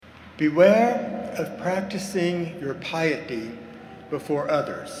Beware of practicing your piety before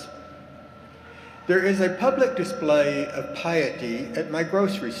others. There is a public display of piety at my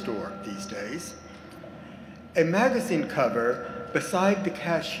grocery store these days. A magazine cover beside the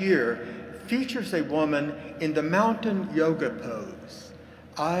cashier features a woman in the mountain yoga pose,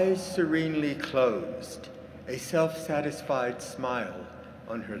 eyes serenely closed, a self-satisfied smile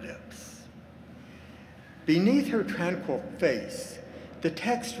on her lips. Beneath her tranquil face, the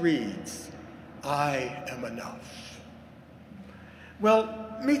text reads, "I am enough."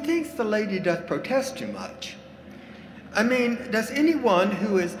 Well, methinks the lady doth protest too much. I mean, does anyone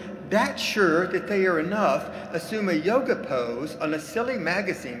who is that sure that they are enough assume a yoga pose on a silly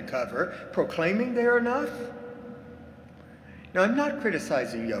magazine cover proclaiming they are enough? Now, I'm not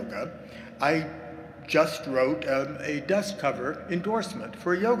criticizing yoga. I just wrote a dust cover endorsement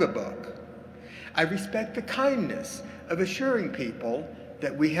for a yoga book. I respect the kindness of assuring people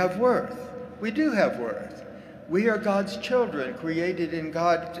that we have worth. We do have worth. We are God's children, created in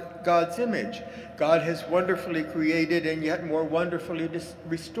God's image. God has wonderfully created and yet more wonderfully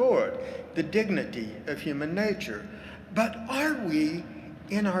restored the dignity of human nature. But are we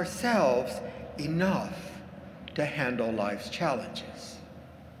in ourselves enough to handle life's challenges?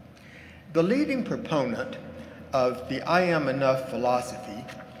 The leading proponent of the I am enough philosophy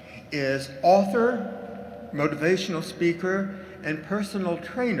is author, motivational speaker, and personal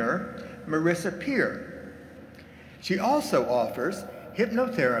trainer Marissa Peer. She also offers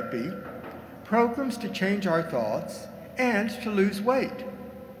hypnotherapy, programs to change our thoughts, and to lose weight.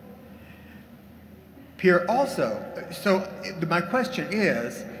 Peer also, so my question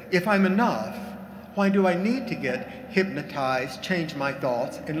is, if I'm enough, why do I need to get hypnotized, change my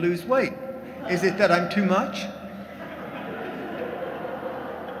thoughts, and lose weight? Is it that I'm too much?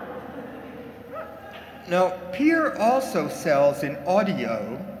 Now, Peer also sells an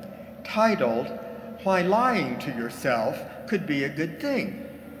audio titled, "Why Lying to Yourself Could Be a Good Thing."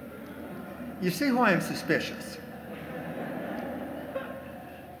 You see why I'm suspicious.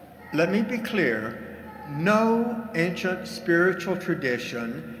 Let me be clear, no ancient spiritual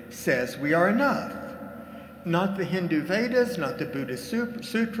tradition says we are enough. Not the Hindu Vedas, not the Buddhist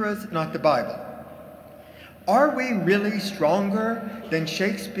sutras, not the Bible. Are we really stronger than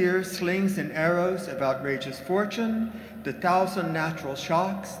Shakespeare's slings and arrows of outrageous fortune, the 1,000 natural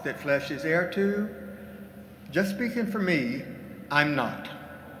shocks that flesh is heir to? Just speaking for me, I'm not.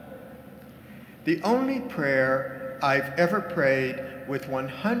 The only prayer I've ever prayed with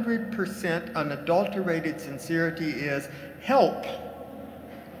 100% unadulterated sincerity is, "Help."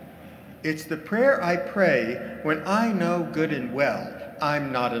 It's the prayer I pray when I know good and well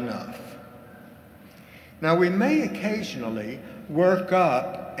I'm not enough. Now, we may occasionally work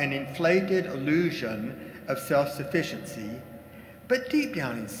up an inflated illusion of self-sufficiency, but deep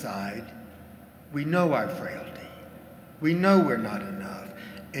down inside, we know our frailty. We know we're not enough.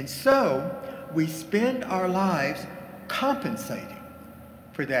 And so, we spend our lives compensating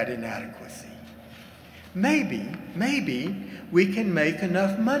for that inadequacy. Maybe we can make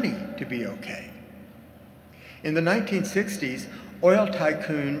enough money to be okay. In the 1960s, oil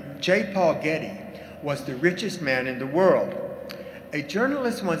tycoon J. Paul Getty was the richest man in the world. A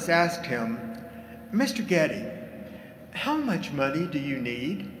journalist once asked him, "Mr. Getty, how much money do you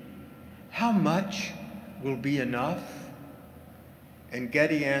need? How much will be enough?" And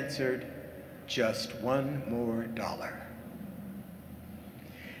Getty answered, "Just $1 more."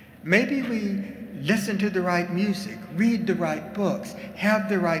 Maybe we listen to the right music, read the right books, have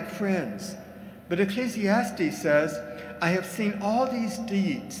the right friends. But Ecclesiastes says, "I have seen all these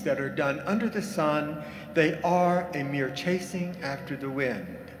deeds that are done under the sun. They are a mere chasing after the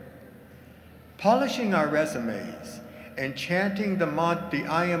wind." Polishing our resumes and chanting the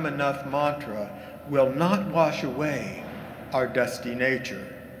I am enough mantra will not wash away our dusty nature,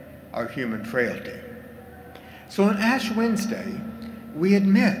 our human frailty. So on Ash Wednesday, we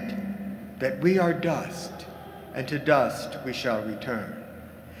admit that we are dust, and to dust we shall return.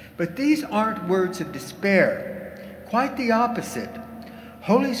 But these aren't words of despair. Quite the opposite.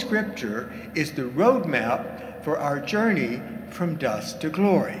 Holy Scripture is the roadmap for our journey from dust to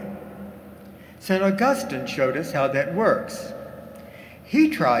glory. St. Augustine showed us how that works. He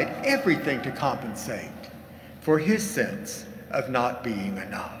tried everything to compensate for his sense of not being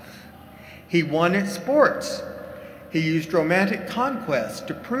enough. He won at sports. He used romantic conquest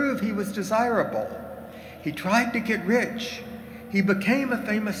to prove he was desirable. He tried to get rich. He became a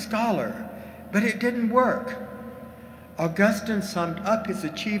famous scholar, but it didn't work. Augustine summed up his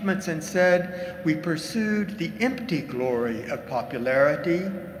achievements and said, "We pursued the empty glory of popularity,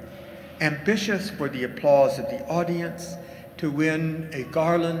 ambitious for the applause of the audience, to win a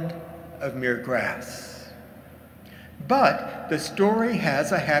garland of mere grass. But the story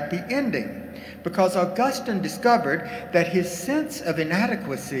has a happy ending, because Augustine discovered that his sense of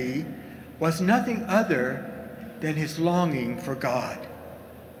inadequacy was nothing other than his longing for God.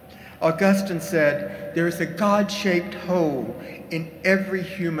 Augustine said, there is a God-shaped hole in every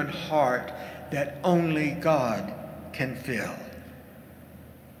human heart that only God can fill.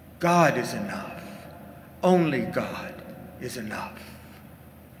 God is enough. Only God is enough.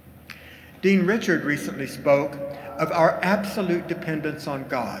 Dean Richard recently spoke of our absolute dependence on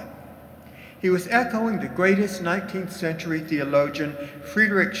God. He was echoing the greatest 19th century theologian,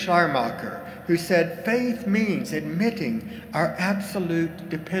 Friedrich Schleiermacher, who said, faith means admitting our absolute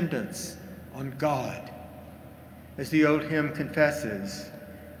dependence on God. As the old hymn confesses,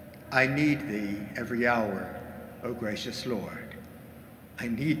 I need thee every hour, O gracious Lord. I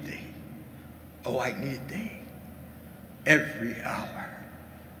need thee. Oh, I need thee. Every hour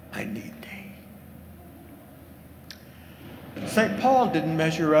I need thee. St. Paul didn't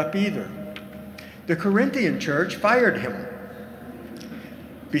measure up either. The Corinthian church fired him.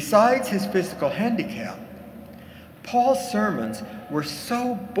 Besides his physical handicap, Paul's sermons were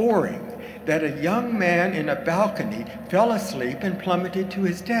so boring that a young man in a balcony fell asleep and plummeted to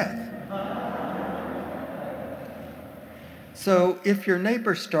his death. So if your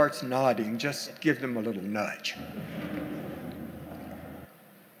neighbor starts nodding, just give them a little nudge.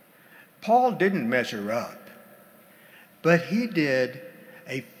 Paul didn't measure up, but he did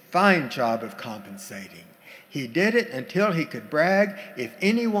a fine job of compensating. He did it until he could brag, if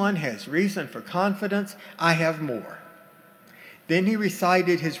anyone has reason for confidence, I have more. Then he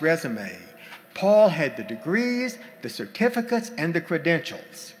recited his resume. Paul had the degrees, the certificates, and the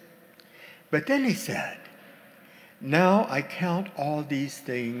credentials. But then he said, now I count all these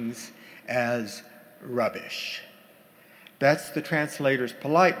things as rubbish. That's the translator's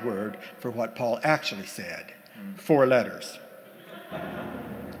polite word for what Paul actually said. 4 letters.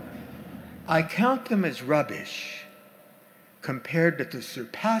 I count them as rubbish compared to the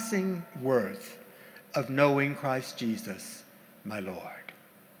surpassing worth of knowing Christ Jesus, my Lord.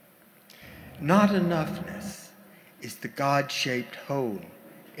 Not enoughness is the God-shaped hole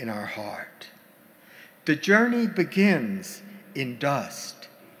in our heart. The journey begins in dust,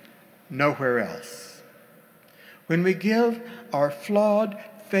 nowhere else. When we give our flawed,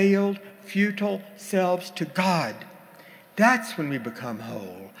 failed, futile selves to God, that's when we become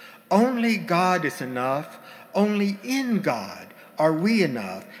whole. Only God is enough. Only in God are we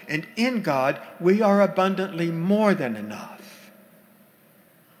enough. And in God, we are abundantly more than enough.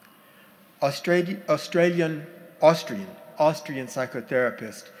 Austrian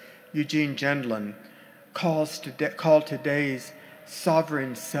psychotherapist Eugene Gendlin called today's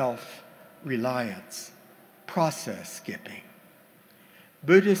sovereign self-reliance process skipping.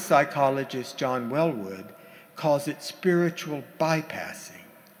 Buddhist psychologist John Welwood calls it spiritual bypassing.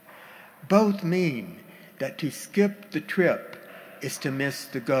 Both mean that to skip the trip is to miss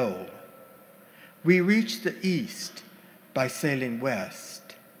the goal. We reach the east by sailing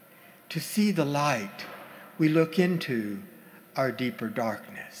west. To see the light, we look into our deeper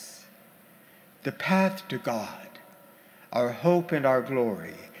darkness. The path to God, our hope and our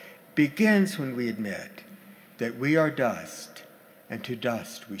glory, begins when we admit that we are dust, and to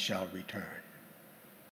dust we shall return.